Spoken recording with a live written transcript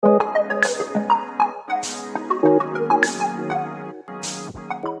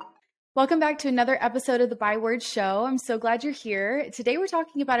Welcome back to another episode of the Byword Show. I'm so glad you're here. Today, we're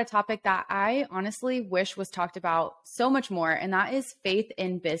talking about a topic that I honestly wish was talked about so much more, and that is faith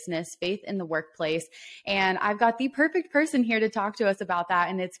in business, faith in the workplace. And I've got the perfect person here to talk to us about that,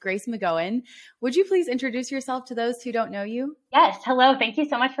 and it's Grace McGowan. Would you please introduce yourself to those who don't know you? Yes. Hello. Thank you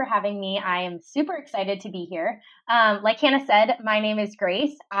so much for having me. I am super excited to be here. Like Hannah said, my name is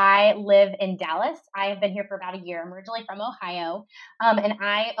Grace. I live in Dallas. I have been here for about a year. I'm originally from Ohio, and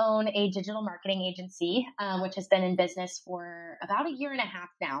I own a digital marketing agency, which has been in business for about a year and a half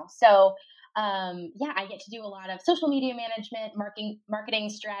now. So, I get to do a lot of social media management, marketing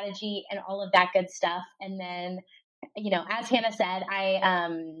strategy, and all of that good stuff. And then as Hannah said, I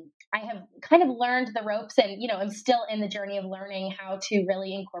have kind of learned the ropes and, I'm still in the journey of learning how to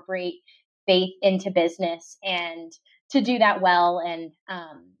really incorporate faith into business and to do that well. And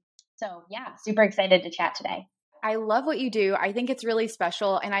super excited to chat today. I love what you do. I think it's really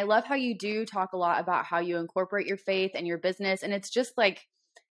special. And I love how you do talk a lot about how you incorporate your faith and your business. And it's just like,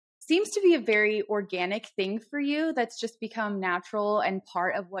 seems to be a very organic thing for you that's just become natural and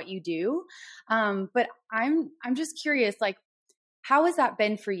part of what you do. But I'm just curious, like, how has that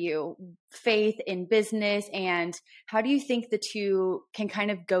been for you, faith in business, and how do you think the two can kind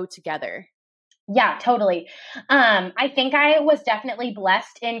of go together? Yeah, totally. I think I was definitely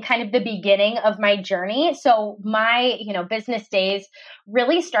blessed in kind of the beginning of my journey. So my, business days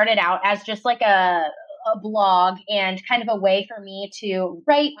really started out as just like a blog and kind of a way for me to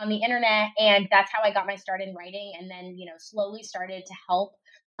write on the internet. And that's how I got my start in writing. And then, slowly started to help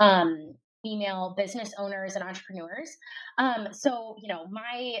female business owners and entrepreneurs.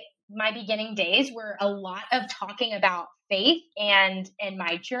 My beginning days were a lot of talking about faith and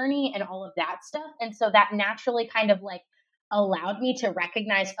my journey and all of that stuff. And so that naturally kind of like allowed me to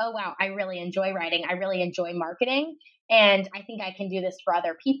recognize, oh, wow, I really enjoy writing. I really enjoy marketing. And I think I can do this for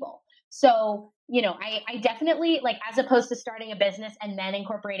other people. So, I definitely, like, as opposed to starting a business and then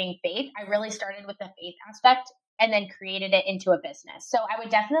incorporating faith, I really started with the faith aspect and then created it into a business. So I would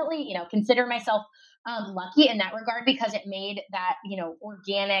definitely, consider myself lucky in that regard because it made that,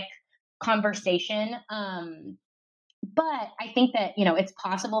 organic conversation. But I think that, it's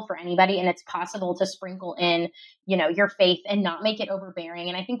possible for anybody and it's possible to sprinkle in, your faith and not make it overbearing.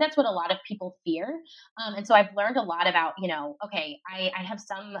 And I think that's what a lot of people fear. And so I've learned a lot about, okay, I have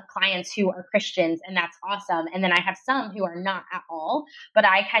some clients who are Christians and that's awesome. And then I have some who are not at all, but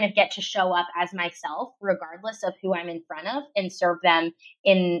I kind of get to show up as myself regardless of who I'm in front of and serve them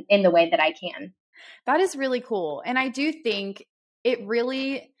in the way that I can. That is really cool. And I do think it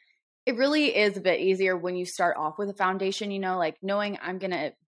really is a bit easier when you start off with a foundation, like knowing I'm going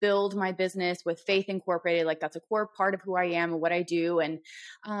to build my business with faith incorporated, like that's a core part of who I am and what I do. And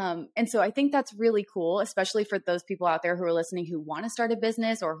so I think that's really cool, especially for those people out there who are listening, who want to start a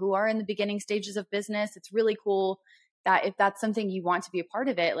business or who are in the beginning stages of business. It's really cool that if that's something you want to be a part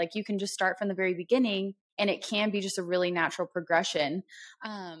of it, like you can just start from the very beginning and it can be just a really natural progression.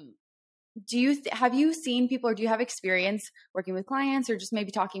 Have you seen people, or do you have experience working with clients or just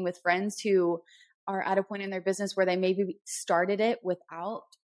maybe talking with friends who are at a point in their business where they maybe started it without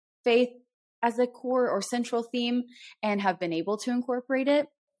faith as a core or central theme and have been able to incorporate it?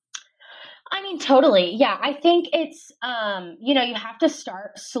 I mean, totally. Yeah. I think it's, you have to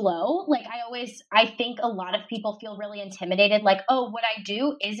start slow. Like I think a lot of people feel really intimidated, like, oh, what I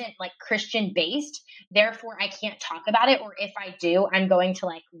do isn't like Christian based. Therefore I can't talk about it. Or if I do, I'm going to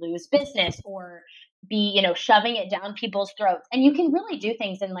like lose business or be, shoving it down people's throats. And you can really do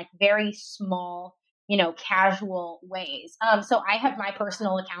things in like very small, casual ways. So I have my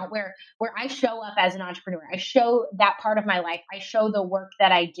personal account where I show up as an entrepreneur. I show that part of my life. I show the work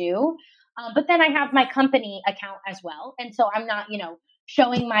that I do. But then I have my company account as well. And so I'm not,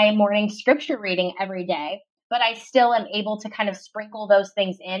 showing my morning scripture reading every day, but I still am able to kind of sprinkle those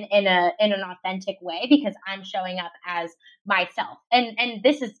things in an authentic way because I'm showing up as myself. And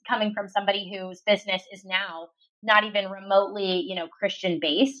this is coming from somebody whose business is now not even remotely, Christian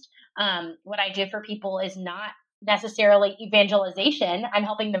based. What I do for people is not necessarily evangelization. I'm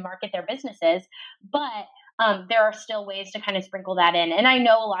helping them market their businesses, but there are still ways to kind of sprinkle that in. And I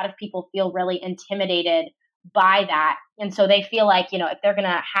know a lot of people feel really intimidated by that. And so they feel like, if they're going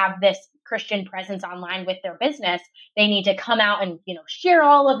to have this Christian presence online with their business, they need to come out and, share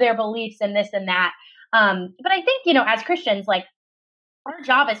all of their beliefs and this and that. But I think, as Christians, like our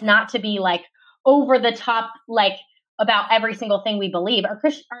job is not to be like over the top, like about every single thing we believe. Our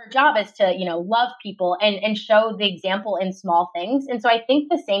job is to, love people and show the example in small things. And so I think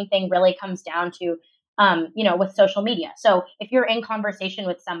the same thing really comes down to, with social media. So if you're in conversation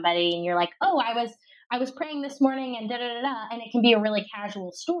with somebody and you're like, oh, I was praying this morning and da da da da, and it can be a really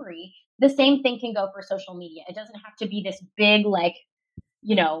casual story, the same thing can go for social media. It doesn't have to be this big, like,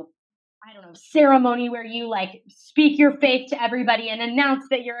 you know, I don't know, ceremony where you like speak your faith to everybody and announce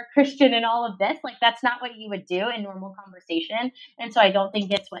that you're a Christian and all of this. Like, that's not what you would do in normal conversation. And so I don't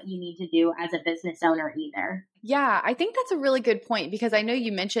think it's what you need to do as a business owner either. Yeah, I think that's a really good point, because I know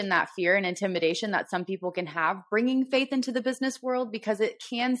you mentioned that fear and intimidation that some people can have bringing faith into the business world, because it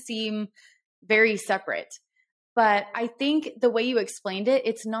can seem very separate. But I think the way you explained it,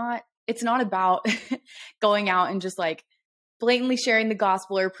 it's not about going out and just like blatantly sharing the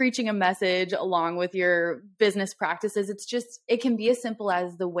gospel or preaching a message along with your business practices. It's just, it can be as simple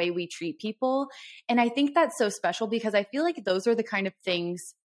as the way we treat people. And I think that's so special, because I feel like those are the kind of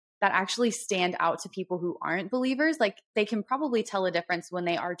things that actually stand out to people who aren't believers. Like, they can probably tell a difference when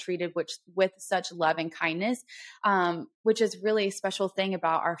they are treated with such love and kindness, which is really a special thing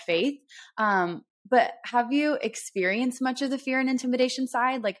about our faith. But have you experienced much of the fear and intimidation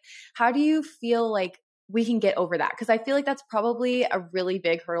side? Like, how do you feel like we can get over that? Because I feel like that's probably a really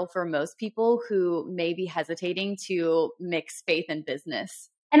big hurdle for most people who may be hesitating to mix faith and business.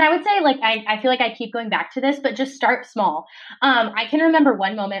 And I would say, like, I feel like I keep going back to this, but just start small. I can remember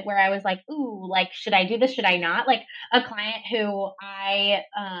one moment where I was like, ooh, like, should I do this? Should I not? Like, a client who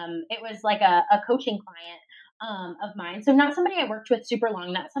it was like a coaching client of mine. So not somebody I worked with super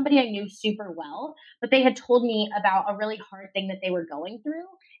long, not somebody I knew super well, but they had told me about a really hard thing that they were going through.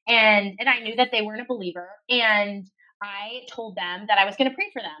 And I knew that they weren't a believer. And I told them that I was going to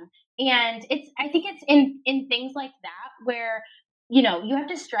pray for them. And I think it's in things like that where, you know, you have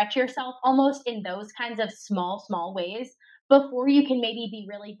to stretch yourself almost in those kinds of small ways before you can maybe be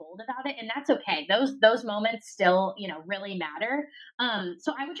really bold about it. And that's okay. Those moments still, you know, really matter.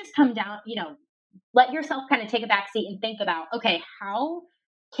 So I would just come down, you know, let yourself kind of take a back seat and think about, okay, how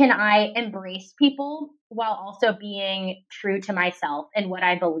can I embrace people while also being true to myself and what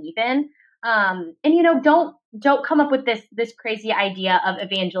I believe in? And you know, don't come up with this crazy idea of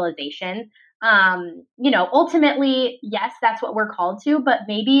evangelization. You know, ultimately, yes, that's what we're called to, but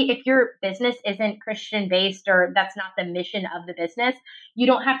maybe if your business isn't Christian based, or that's not the mission of the business, you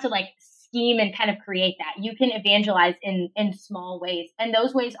don't have to like scheme and kind of create that. You can evangelize in small ways, and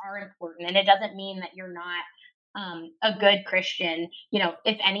those ways are important. And it doesn't mean that you're not a good Christian. You know,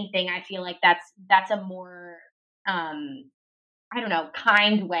 if anything, I feel like that's a more I don't know,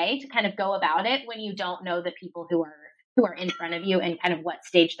 kind way to kind of go about it when you don't know the people who are in front of you and kind of what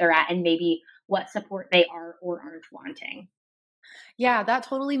stage they're at and maybe what support they are or aren't wanting. Yeah, that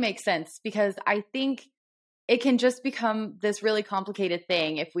totally makes sense, because I think it can just become this really complicated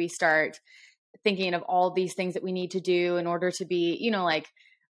thing if we start thinking of all these things that we need to do in order to be, you know, like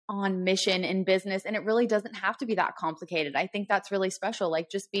on mission in business. And it really doesn't have to be that complicated. I think that's really special. Like,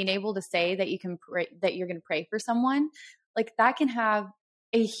 just being able to say that you can pray, that you're going to pray for someone, like that can have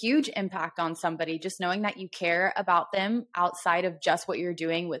a huge impact on somebody, just knowing that you care about them outside of just what you're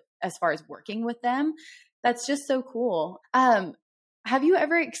doing with, as far as working with them. That's just so cool. Have you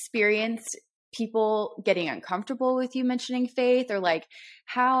ever experienced people getting uncomfortable with you mentioning faith, or like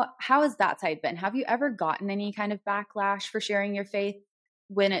how has that side been? Have you ever gotten any kind of backlash for sharing your faith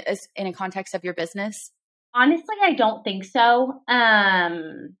when it is in a context of your business? Honestly, I don't think so.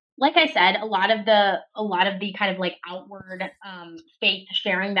 Like I said, a lot of the kind of like outward faith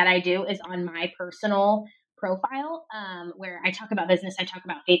sharing that I do is on my personal profile, where I talk about business, I talk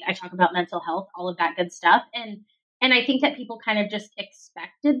about faith, I talk about mental health, all of that good stuff. And I think that people kind of just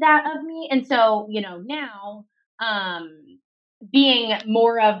expected that of me. And so, you know, now being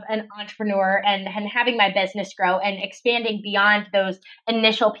more of an entrepreneur and having my business grow and expanding beyond those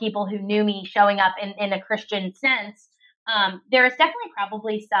initial people who knew me showing up in a Christian sense, there is definitely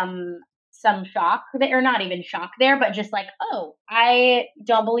probably some shock there, or not even shock there, but just like, oh, I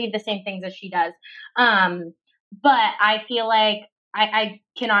don't believe the same things as she does. But I feel like I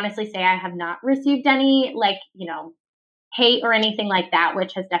can honestly say I have not received any, like, you know, hate or anything like that,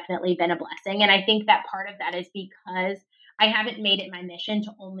 which has definitely been a blessing. And I think that part of that is because I haven't made it my mission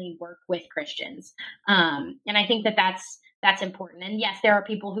to only work with Christians. And I think that that's important. And yes, there are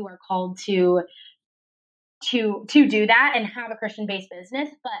people who are called to do that and have a Christian based business,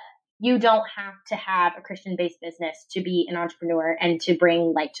 but you don't have to have a Christian based business to be an entrepreneur and to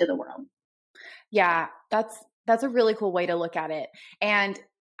bring light to the world. Yeah, that's a really cool way to look at it. And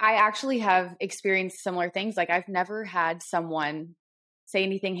I actually have experienced similar things. Like, I've never had someone say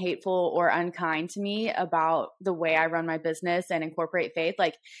anything hateful or unkind to me about the way I run my business and incorporate faith.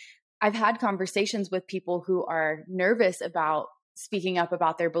 Like, I've had conversations with people who are nervous about speaking up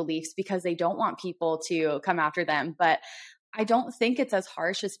about their beliefs because they don't want people to come after them. But I don't think it's as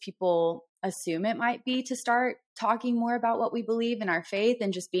harsh as people assume it might be to start talking more about what we believe in our faith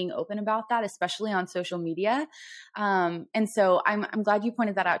and just being open about that, especially on social media. And so I'm glad you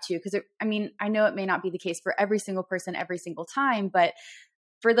pointed that out too, because I know it may not be the case for every single person every single time, but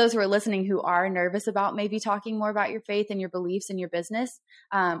for those who are listening who are nervous about maybe talking more about your faith and your beliefs in your business,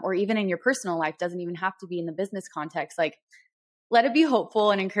 or even in your personal life, doesn't even have to be in the business context. Like, let it be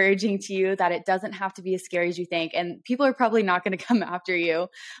hopeful and encouraging to you that it doesn't have to be as scary as you think. And people are probably not going to come after you.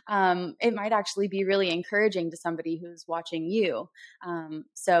 It might actually be really encouraging to somebody who's watching you.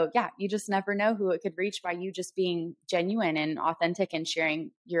 So yeah, you just never know who it could reach by you just being genuine and authentic and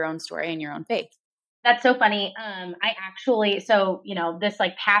sharing your own story and your own faith. That's so funny. I actually, this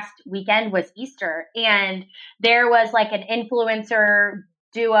like past weekend was Easter, and there was like an influencer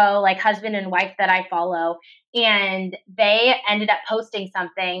duo, like husband and wife that I follow, and they ended up posting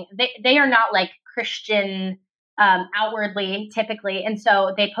something. They are not like Christian outwardly typically. And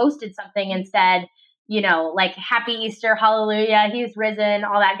so they posted something and said, like happy Easter, hallelujah, he's risen,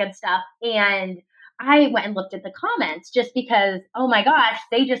 all that good stuff. And I went and looked at the comments just because, oh my gosh,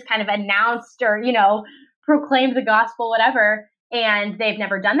 they just kind of announced or, proclaimed the gospel, whatever. And they've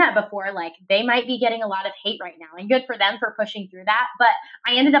never done that before. Like, they might be getting a lot of hate right now, and good for them for pushing through that. But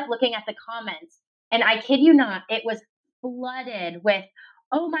I ended up looking at the comments, and I kid you not, it was flooded with,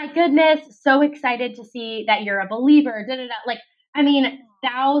 oh my goodness, so excited to see that you're a believer. Da, da, da. Like, I mean,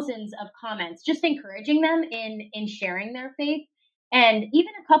 thousands of comments just encouraging them in sharing their faith. And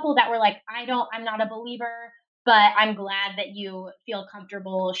even a couple that were like, I'm not a believer, but I'm glad that you feel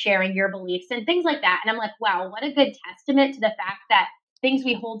comfortable sharing your beliefs and things like that. And I'm like, wow, what a good testament to the fact that things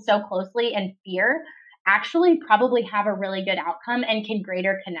we hold so closely and fear actually probably have a really good outcome and can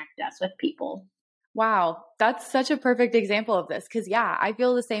greater connect us with people. Wow. That's such a perfect example of this. Cause yeah, I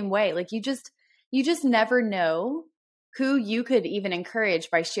feel the same way. Like you just never know who you could even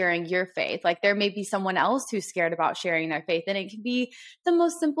encourage by sharing your faith. Like there may be someone else who's scared about sharing their faith, and it can be the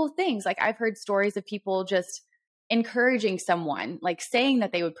most simple things. Like I've heard stories of people just encouraging someone, like saying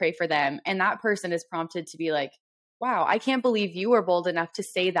that they would pray for them. And that person is prompted to be like, wow, I can't believe you were bold enough to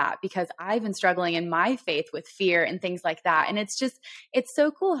say that, because I've been struggling in my faith with fear and things like that. And it's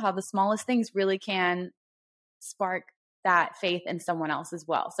so cool how the smallest things really can spark that faith in someone else as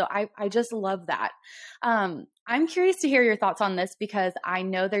well. So I just love that. I'm curious to hear your thoughts on this, because I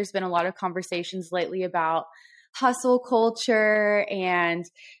know there's been a lot of conversations lately about hustle culture and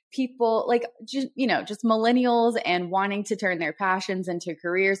people like, just millennials and wanting to turn their passions into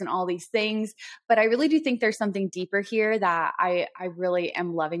careers and all these things. But I really do think there's something deeper here that I really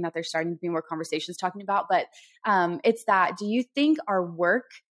am loving that there's starting to be more conversations talking about. But it's that, do you think our work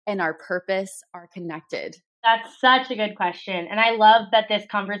and our purpose are connected? That's such a good question. And I love that this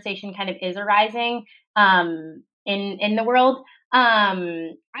conversation kind of is arising in the world.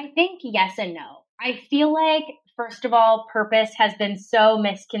 I think yes and no. I feel like, first of all, purpose has been so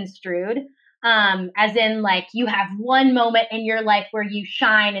misconstrued. As in, like, you have one moment in your life where you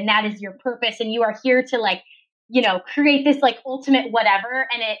shine, and that is your purpose, and you are here to, like, create this like ultimate whatever,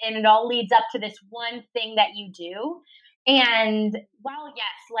 and it all leads up to this one thing that you do. And while yes,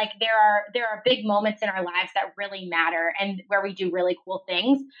 like there are big moments in our lives that really matter and where we do really cool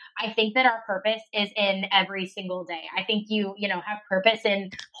things, I think that our purpose is in every single day. I think you have purpose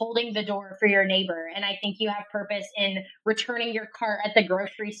in holding the door for your neighbor, and I think you have purpose in returning your cart at the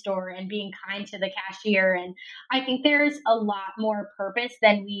grocery store and being kind to the cashier. And I think there's a lot more purpose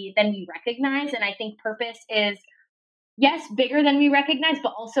than we recognize, and I think purpose is, yes, bigger than we recognize,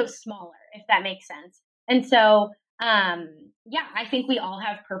 but also smaller, if that makes sense. And so yeah, I think we all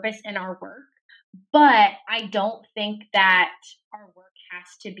have purpose in our work, but I don't think that our work has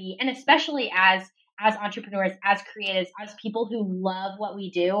to be, and especially as entrepreneurs, as creatives, as people who love what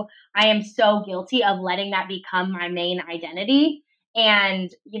we do, I am so guilty of letting that become my main identity. And,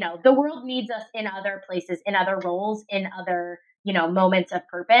 the world needs us in other places, in other roles, in other, moments of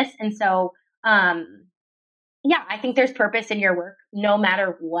purpose. And so, yeah, I think there's purpose in your work, no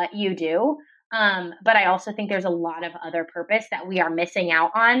matter what you do. But I also think there's a lot of other purpose that we are missing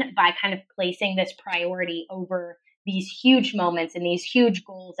out on by kind of placing this priority over these huge moments and these huge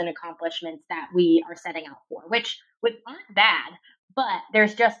goals and accomplishments that we are setting out for, which aren't bad, but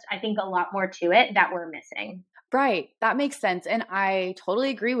there's just, I think, a lot more to it that we're missing. Right. That makes sense. And I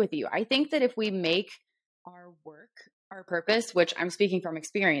totally agree with you. I think that if we make our work our purpose, which I'm speaking from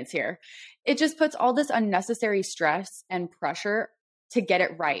experience here, it just puts all this unnecessary stress and pressure to get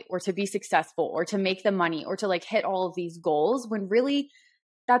it right, or to be successful, or to make the money, or to like hit all of these goals, when really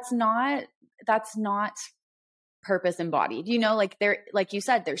that's not purpose embodied. Like you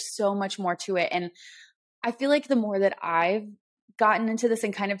said, there's so much more to it. And I feel like the more that I've gotten into this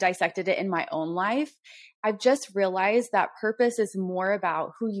and kind of dissected it in my own life, I've just realized that purpose is more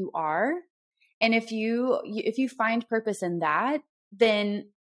about who you are. And if you find purpose in that, then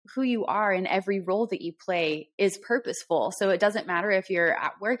who you are in every role that you play is purposeful. So it doesn't matter if you're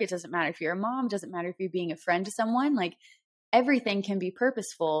at work, it doesn't matter if you're a mom, it doesn't matter if you're being a friend to someone, like everything can be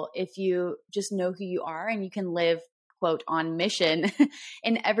purposeful if you just know who you are and you can live, quote, on mission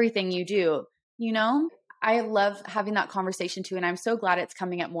in everything you do, you know? I love having that conversation too. And I'm so glad it's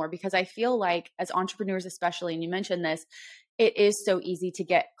coming up more because I feel like as entrepreneurs, especially, and you mentioned this, it is so easy to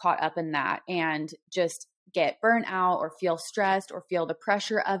get caught up in that and just get burnt out or feel stressed or feel the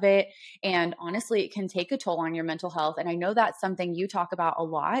pressure of it. And honestly, it can take a toll on your mental health. And I know that's something you talk about a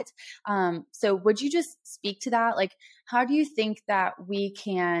lot. So would you just speak to that? Like, how do you think that we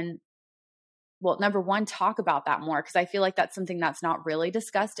can, well, number one, talk about that more? Because I feel like that's something that's not really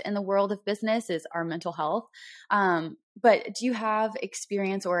discussed in the world of business is our mental health. But do you have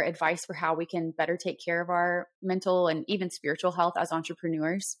experience or advice for how we can better take care of our mental and even spiritual health as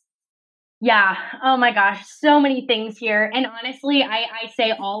entrepreneurs? Yeah. Oh my gosh. So many things here. And honestly, I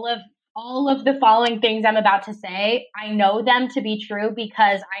say all of the following things I'm about to say. I know them to be true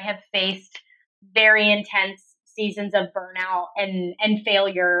because I have faced very intense seasons of burnout and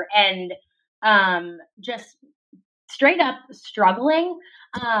failure and just straight up struggling.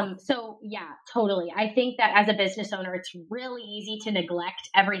 So yeah, totally. I think that as a business owner, it's really easy to neglect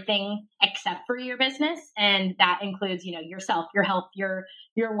everything except for your business. And that includes, yourself, your health, your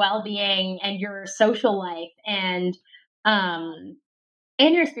well-being and your social life and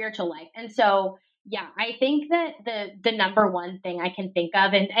your spiritual life. And so, yeah, I think that the number one thing I can think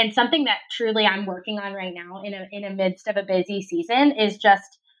of and something that truly I'm working on right now in a midst of a busy season is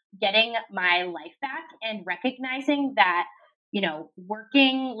just getting my life back and recognizing that,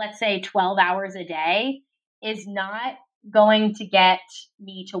 working, let's say 12 hours a day is not going to get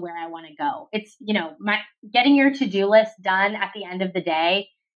me to where I want to go. It's, my getting your to-do list done at the end of the day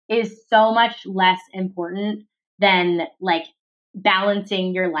is so much less important than like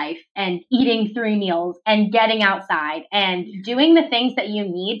balancing your life and eating 3 meals and getting outside and doing the things that you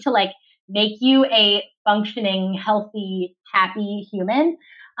need to like make you a functioning, healthy, happy human.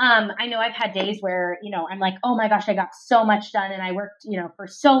 I know I've had days where, I'm like, oh my gosh, I got so much done and I worked, for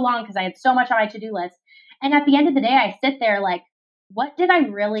so long because I had so much on my to-do list. And at the end of the day, I sit there like, what did I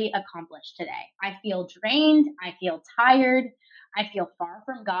really accomplish today? I feel drained. I feel tired. I feel far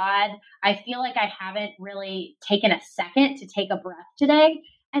from God. I feel like I haven't really taken a second to take a breath today.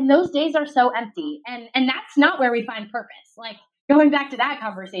 And those days are so empty. And that's not where we find purpose. Like going back to that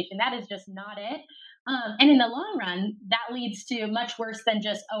conversation, that is just not it. And in the long run, that leads to much worse than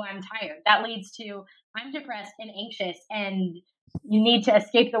just, oh, I'm tired. That leads to I'm depressed and anxious and you need to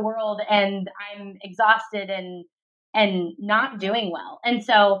escape the world and I'm exhausted and not doing well. And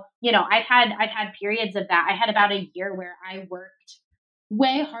so, I've had periods of that. I had about a year where I worked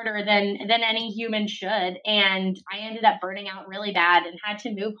way harder than any human should. And I ended up burning out really bad and had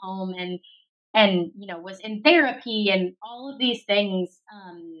to move home and was in therapy and all of these things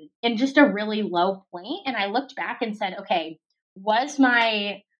in just a really low point. And I looked back and said, okay, was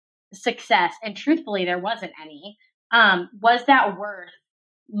my success, and truthfully, there wasn't any, was that worth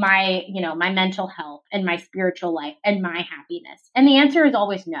my mental health and my spiritual life and my happiness? And the answer is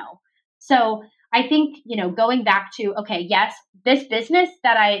always no. So I think, going back to, okay, yes, this business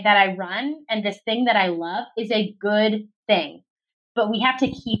that I run and this thing that I love is a good thing, but we have to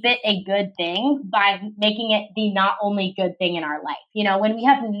keep it a good thing by making it the not only good thing in our life. When we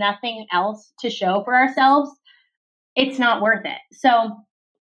have nothing else to show for ourselves, it's not worth it. So,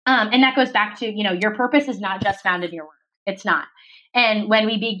 and that goes back to, your purpose is not just found in your work. It's not. And when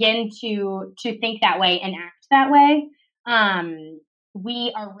we begin to think that way and act that way,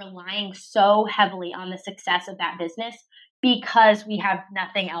 we are relying so heavily on the success of that business because we have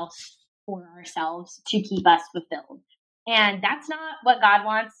nothing else for ourselves to keep us fulfilled. And that's not what God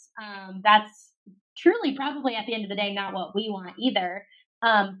wants. That's truly probably at the end of the day, not what we want either.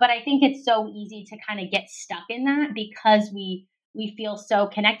 But I think it's so easy to kind of get stuck in that because we feel so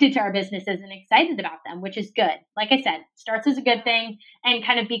connected to our businesses and excited about them, which is good. Like I said, starts as a good thing and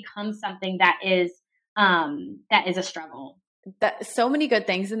kind of becomes something that is a struggle. That so many good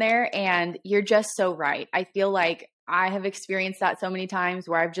things in there, and you're just so right. I feel like I have experienced that so many times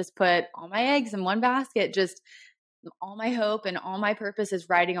where I've just put all my eggs in one basket, just all my hope and all my purpose is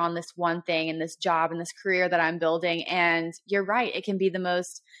riding on this one thing and this job and this career that I'm building. And you're right. It can be the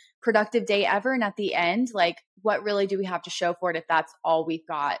most productive day ever. And at the end, like, what really do we have to show for it if that's all we've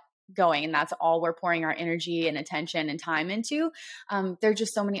got going and that's all we're pouring our energy and attention and time into? There are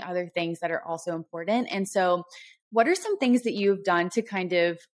just so many other things that are also important. And so what are some things that you've done to kind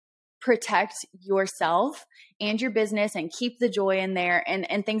of protect yourself and your business and keep the joy in there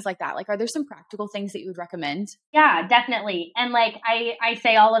and things like that? Like, are there some practical things that you would recommend? Yeah, definitely. And like I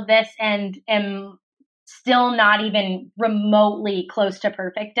say all of this and am still not even remotely close to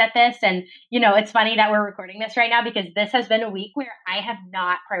perfect at this. And, you know, it's funny that we're recording this right now because this has been a week where I have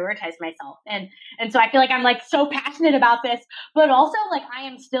not prioritized myself. And so I feel like I'm like so passionate about this, but also like I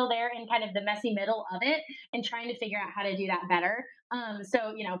am still there in kind of the messy middle of it and trying to figure out how to do that better.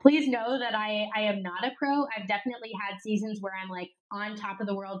 So, you know, please know that I am not a pro. I've definitely had seasons where I'm like on top of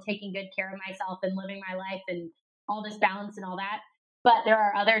the world, taking good care of myself and living my life and all this balance and all that. But there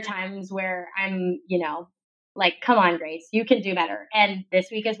are other times where I'm, you know, like, come on, Grace, you can do better. And this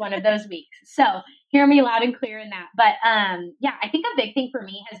week is one of those weeks. So hear me loud and clear in that. But yeah, I think a big thing for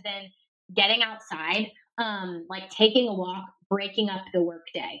me has been getting outside, like taking a walk, breaking up the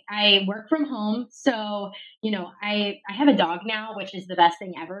workday. I work from home. So, you know, I have a dog now, which is the best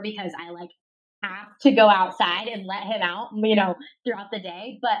thing ever because I like have to go outside and let him out, you know, throughout the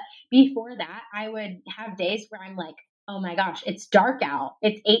day. But before that, I would have days where I'm like, oh my gosh, it's dark out.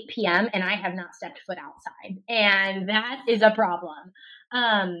 It's 8 p.m. and I have not stepped foot outside. And that is a problem.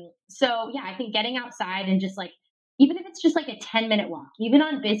 So yeah, I think getting outside and just like, even if it's just like a 10-minute walk, even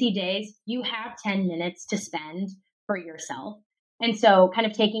on busy days, you have 10 minutes to spend for yourself. And so kind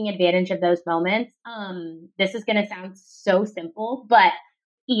of taking advantage of those moments. This is going to sound so simple, but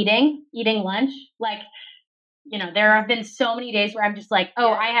eating lunch, like, you know, there have been so many days where I'm just like,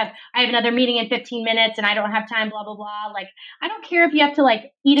 oh, I have another meeting in 15 minutes and I don't have time, blah, blah, blah. Like, I don't care if you have to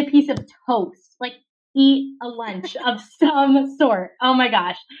like eat a piece of toast, like eat a lunch of some sort. Oh my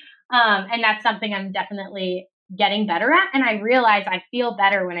gosh. And that's something I'm definitely getting better at. And I realize I feel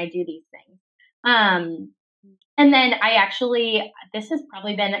better when I do these things. And then this has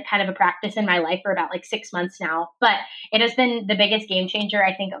probably been kind of a practice in my life for about like 6 months now, but it has been the biggest game changer,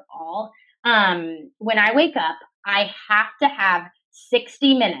 I think, of all. When I wake up, I have to have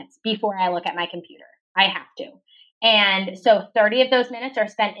 60 minutes before I look at my computer. I have to. And so 30 of those minutes are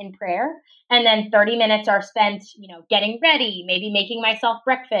spent in prayer. And then 30 minutes are spent, you know, getting ready, maybe making myself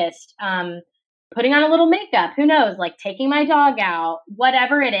breakfast, putting on a little makeup, who knows, like taking my dog out,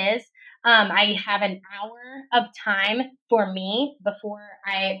 whatever it is. I have an hour of time for me before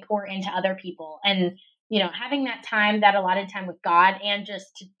I pour into other people. And, you know, having that time, that allotted time with God and just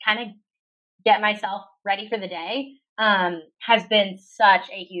to kind of get myself ready for the day has been such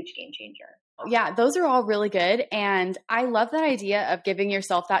a huge game changer. Yeah, those are all really good. And I love that idea of giving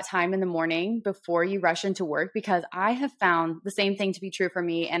yourself that time in the morning before you rush into work, because I have found the same thing to be true for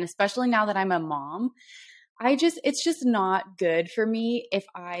me. And especially now that I'm a mom, it's just not good for me if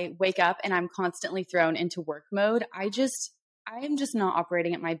I wake up and I'm constantly thrown into work mode. I am just not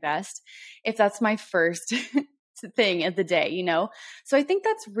operating at my best if that's my first thing of the day, you know? So I think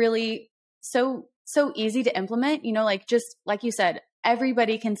that's really so easy to implement, you know, like just like you said,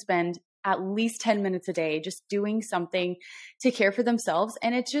 everybody can spend at least 10 minutes a day just doing something to care for themselves.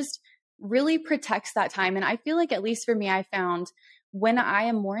 And it just really protects that time. And I feel like, at least for me, I found when I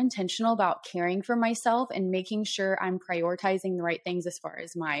am more intentional about caring for myself and making sure I'm prioritizing the right things as far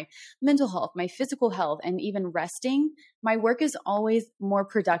as my mental health, my physical health, and even resting, my work is always more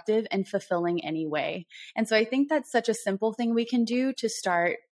productive and fulfilling anyway. And so I think that's such a simple thing we can do to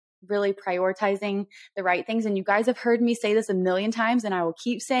start really prioritizing the right things. And you guys have heard me say this a million times, and I will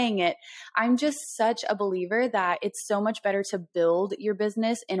keep saying it. I'm just such a believer that it's so much better to build your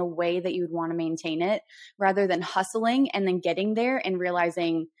business in a way that you would want to maintain it, rather than hustling and then getting there and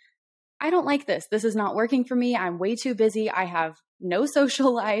realizing, I don't like this. This is not working for me. I'm way too busy. I have no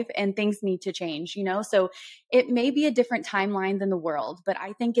social life and things need to change, you know? So it may be a different timeline than the world, but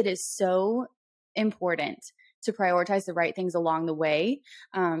I think it is so important to prioritize the right things along the way,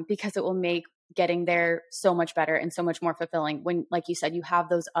 because it will make getting there so much better and so much more fulfilling when, like you said, you have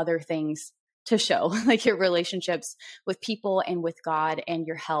those other things to show, like your relationships with people and with God and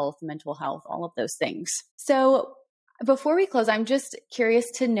your health, mental health, all of those things. So before we close, I'm just curious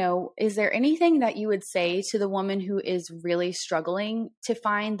to know, is there anything that you would say to the woman who is really struggling to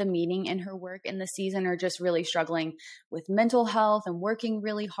find the meaning in her work in the season, or just really struggling with mental health and working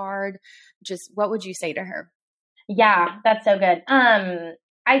really hard? Just what would you say to her? Yeah, that's so good.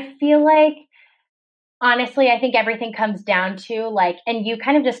 I feel like, honestly, I think everything comes down to like, and you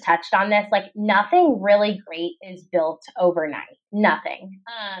kind of just touched on this, like nothing really great is built overnight. Nothing.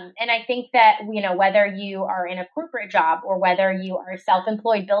 And I think that, you know, whether you are in a corporate job or whether you are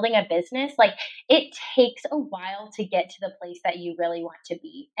self-employed building a business, like it takes a while to get to the place that you really want to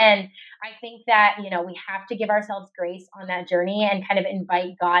be. And I think that, you know, we have to give ourselves grace on that journey and kind of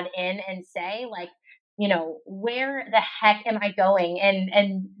invite God in and say, like, where the heck am I going?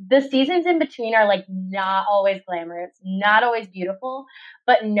 And the seasons in between are like not always glamorous, not always beautiful,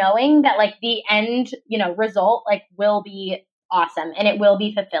 but knowing that like the end, result like will be awesome and it will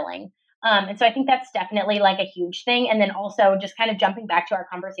be fulfilling. And so I think that's definitely like a huge thing. And then also just kind of jumping back to our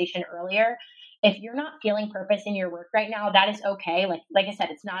conversation earlier, if you're not feeling purpose in your work right now, that is okay. Like I said,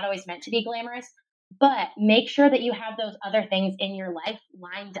 it's not always meant to be glamorous, but make sure that you have those other things in your life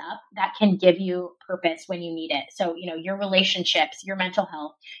lined up that can give you purpose when you need it. So, your relationships, your mental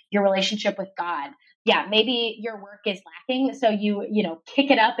health, your relationship with God. Yeah, maybe your work is lacking. So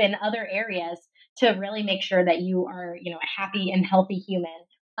kick it up in other areas to really make sure that you are, a happy and healthy human.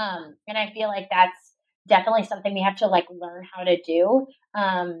 And I feel like that's definitely something we have to like learn how to do.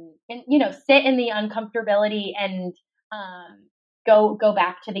 And, sit in the uncomfortability and, go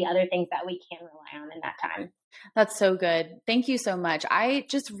back to the other things that we can rely on in that time. That's so good. Thank you so much. I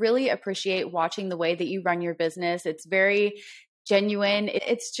just really appreciate watching the way that you run your business. It's very genuine.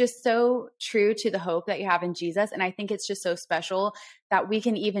 It's just so true to the hope that you have in Jesus. And I think it's just so special that we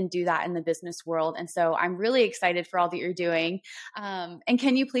can even do that in the business world. And so I'm really excited for all that you're doing. And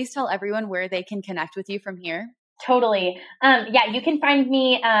can you please tell everyone where they can connect with you from here? Totally. Yeah, you can find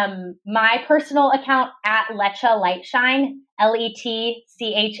me, my personal account at Letcha Lightshine,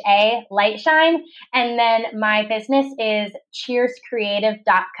 LETCHA Lightshine. And then my business is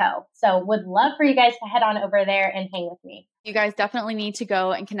cheerscreative.co. So would love for you guys to head on over there and hang with me. You guys definitely need to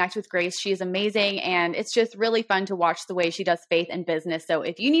go and connect with Grace. She is amazing. And it's just really fun to watch the way she does faith and business. So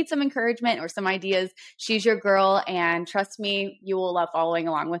if you need some encouragement or some ideas, she's your girl. And trust me, you will love following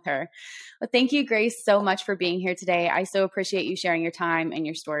along with her. But thank you, Grace, so much for being here today. I so appreciate you sharing your time and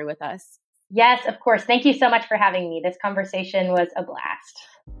your story with us. Yes, of course. Thank you so much for having me. This conversation was a blast.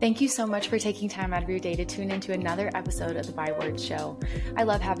 Thank you so much for taking time out of your day to tune into another episode of the Byword Show. I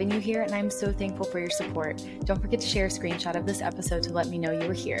love having you here, and I'm so thankful for your support. Don't forget to share a screenshot of this episode to let me know you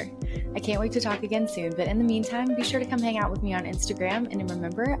were here. I can't wait to talk again soon, but in the meantime, be sure to come hang out with me on Instagram, and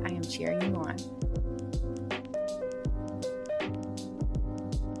remember, I am cheering you on.